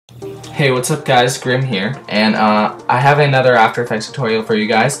Hey, what's up guys, Grim here, and I have another After Effects tutorial for you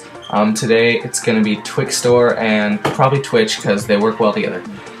guys. Today it's going to be Twixtor and probably Twitch because they work well together.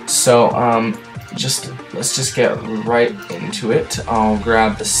 So let's just get right into it. I'll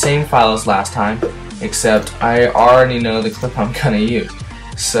grab the same file as last time, except I already know the clip I'm going to use.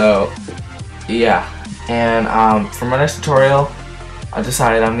 So yeah, and for my next tutorial I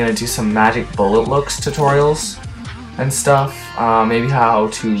decided I'm going to do some magic bullet looks tutorials and stuff, maybe how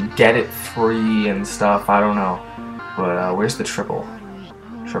to get it free and stuff, I don't know, but where's the triple,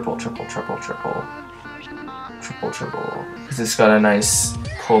 because it's got a nice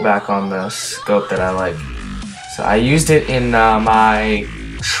pullback on the scope that I like. So I used it in my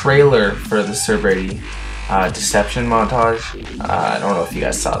trailer for the Sir Brady deception montage. I don't know if you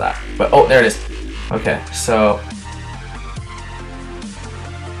guys saw that, but oh, there it is. Okay, so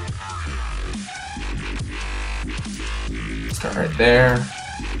start right there,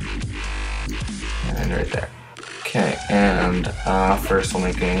 and right there. Okay, and first we'll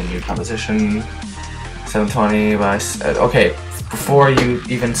make a new composition, 720 by, okay, before you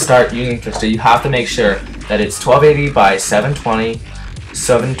even start using Twixtor, you have to make sure that it's 1280 by 720,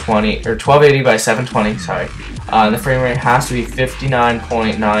 or 1280 by 720, sorry. And the frame rate has to be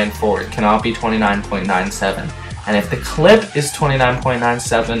 59.94, it cannot be 29.97. And if the clip is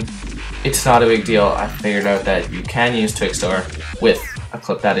 29.97, it's not a big deal. I figured out that you can use Twixtor with a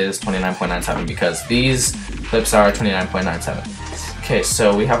clip that is 29.97 because these clips are 29.97. Okay,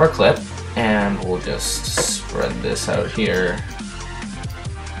 so we have our clip, and we'll just spread this out here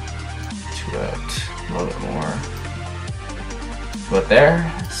to it a little bit more. Put there,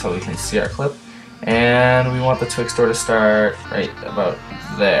 so we can see our clip. And we want the Twixtor to start right about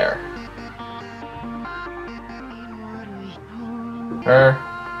there.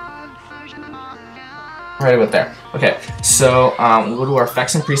 Right about there. Okay, so we'll go to our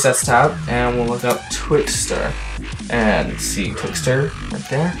Effects and Presets tab, and we'll look up Twixtor, and see Twixtor right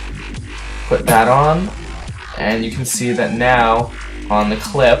there. Put that on, and you can see that now on the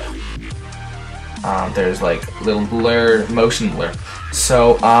clip, there's like little blur, motion blur.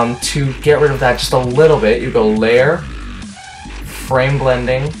 So to get rid of that just a little bit, you go Layer, Frame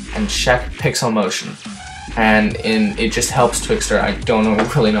Blending, and check Pixel Motion, and it just helps Twixtor. I don't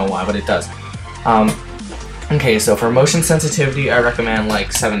really know why, but it does. Okay, so for motion sensitivity, I recommend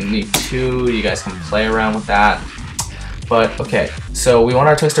like 72. You guys can play around with that. But okay, so we want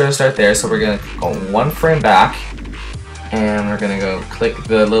our Twixtor to start there, so we're gonna go one frame back, and we're gonna go click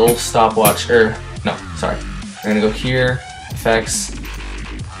the little stopwatch. We're gonna go here, Effects,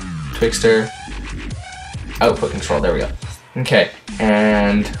 Twixtor, Output Control. There we go. Okay,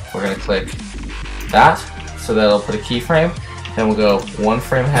 and we're gonna click that, so that'll put a keyframe. Then we'll go one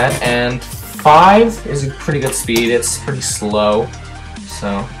frame ahead, and 5 is a pretty good speed. It's pretty slow,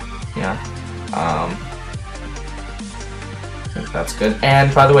 so yeah, I think that's good.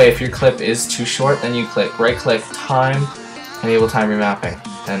 And by the way, if your clip is too short, then you right click time, enable time remapping,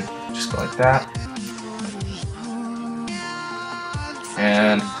 then just go like that.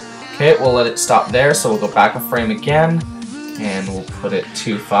 And okay, we'll let it stop there, so we'll go back a frame again, and we'll put it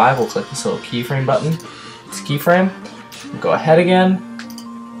to 5. We'll click this little keyframe button. It's keyframe. We'll go ahead again,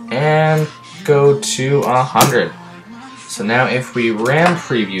 and go to 100. So now if we RAM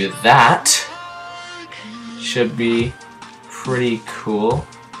preview, that should be pretty cool.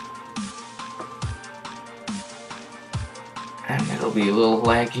 And it'll be a little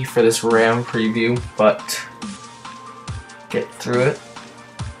laggy for this RAM preview, but get through it.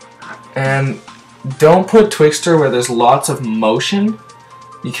 And don't put Twixtor where there's lots of motion,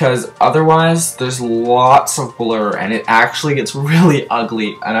 because otherwise there's lots of blur and it actually gets really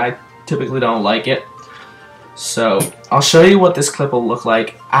ugly, and I typically don't like it. So I'll show you what this clip will look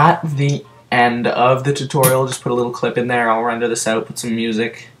like at the end of the tutorial. Just put a little clip in there. I'll render this out, put some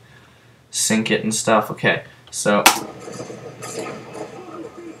music, sync it and stuff. Okay, so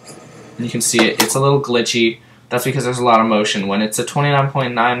you can see it's a little glitchy. That's because there's a lot of motion. When it's a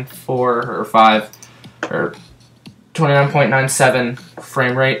 29.94 or 5 or 29.97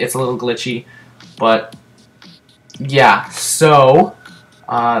 frame rate, it's a little glitchy. But yeah, so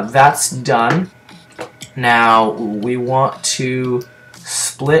that's done. Now we want to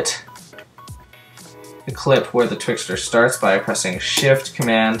split the clip where the Twixtor starts by pressing Shift,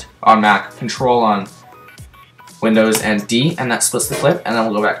 Command on Mac, Control on Windows, and D, and that splits the clip. And then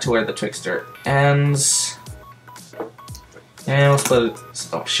we'll go back to where the Twixtor ends, and we'll split it.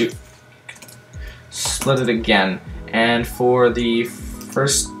 Oh shoot! Split it again. And for the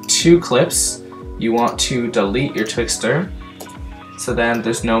first 2 clips, you want to delete your Twixtor, so then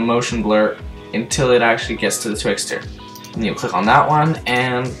there's no motion blur until it actually gets to the Twixtor. and you click on that one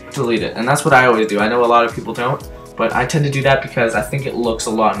and delete it. And that's what I always do. I know a lot of people don't, but I tend to do that because I think it looks a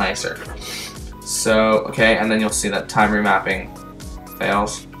lot nicer. So, okay, and then you'll see that time remapping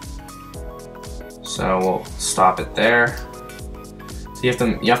fails. So we'll stop it there. So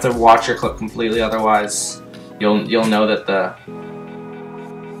you have to watch your clip completely, otherwise you'll know that the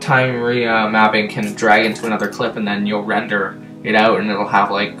time remapping can drag into another clip, and then you'll render it out and it'll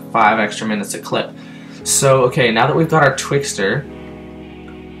have like 5 extra minutes a clip. So okay, now that we've got our Twixtor,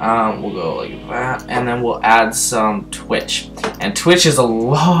 we'll go like that, and then we'll add some Twitch. And Twitch is a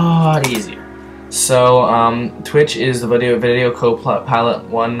lot easier. So Twitch is the video Copilot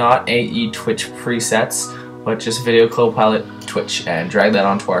one, not AE Twitch presets, but just video Copilot Twitch, and drag that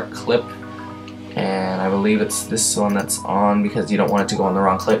onto our clip. And I believe it's this one that's on because you don't want it to go on the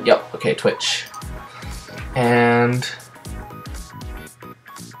wrong clip. Yep, okay, Twitch. And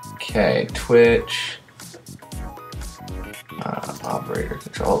okay, Twitch. Operator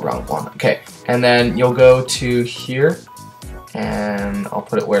control, wrong one. Okay, and then you'll go to here, and I'll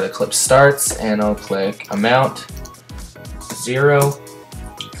put it where the clip starts, and I'll click amount 0,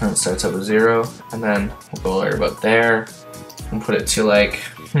 and it starts up with 0, and then we'll go right about there, and put it to like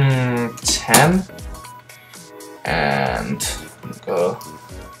 10, and go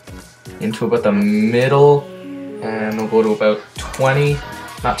into about the middle, and we'll go to about 20,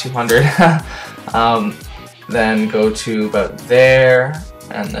 not 200. Then go to about there,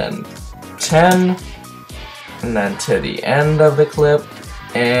 and then 10, and then to the end of the clip,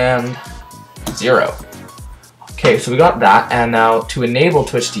 and 0. Okay, so we got that, and now to enable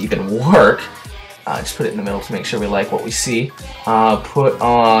Twitch to even work, just put it in the middle to make sure we like what we see. Put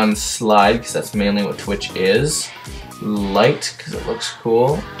on slide, because that's mainly what Twitch is. Light, because it looks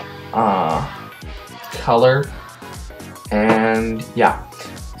cool. Color, and yeah.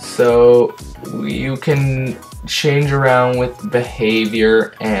 So you can change around with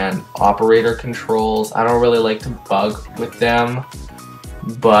behavior and operator controls. I don't really like to bug with them,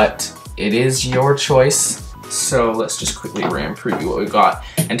 but it is your choice. So let's just quickly RAM preview what we've got.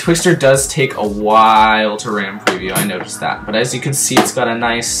 And Twixtor does take a while to RAM preview, I noticed that. But as you can see, it's got a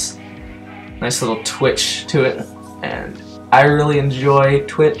nice little twitch to it, and I really enjoy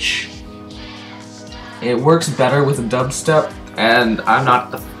Twitch. It works better with dubstep, and I'm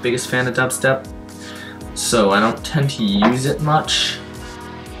not the biggest fan of dubstep, so I don't tend to use it much.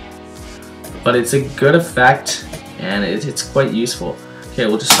 But it's a good effect, and it's quite useful. Okay,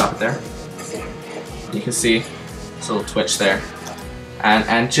 we'll just stop it there. You can see this little twitch there.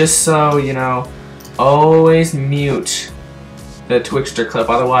 And just so you know, always mute the Twixtor clip,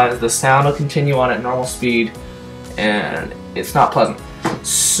 otherwise the sound will continue on at normal speed, and it's not pleasant.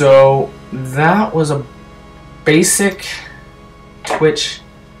 So that was a basic Twitch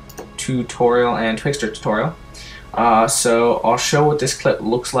tutorial and Twixtor tutorial. So I'll show what this clip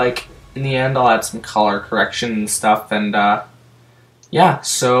looks like in the end. I'll add some color correction and stuff, and yeah,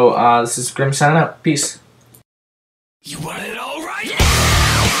 so this is Grim signing out. Peace. You want it all?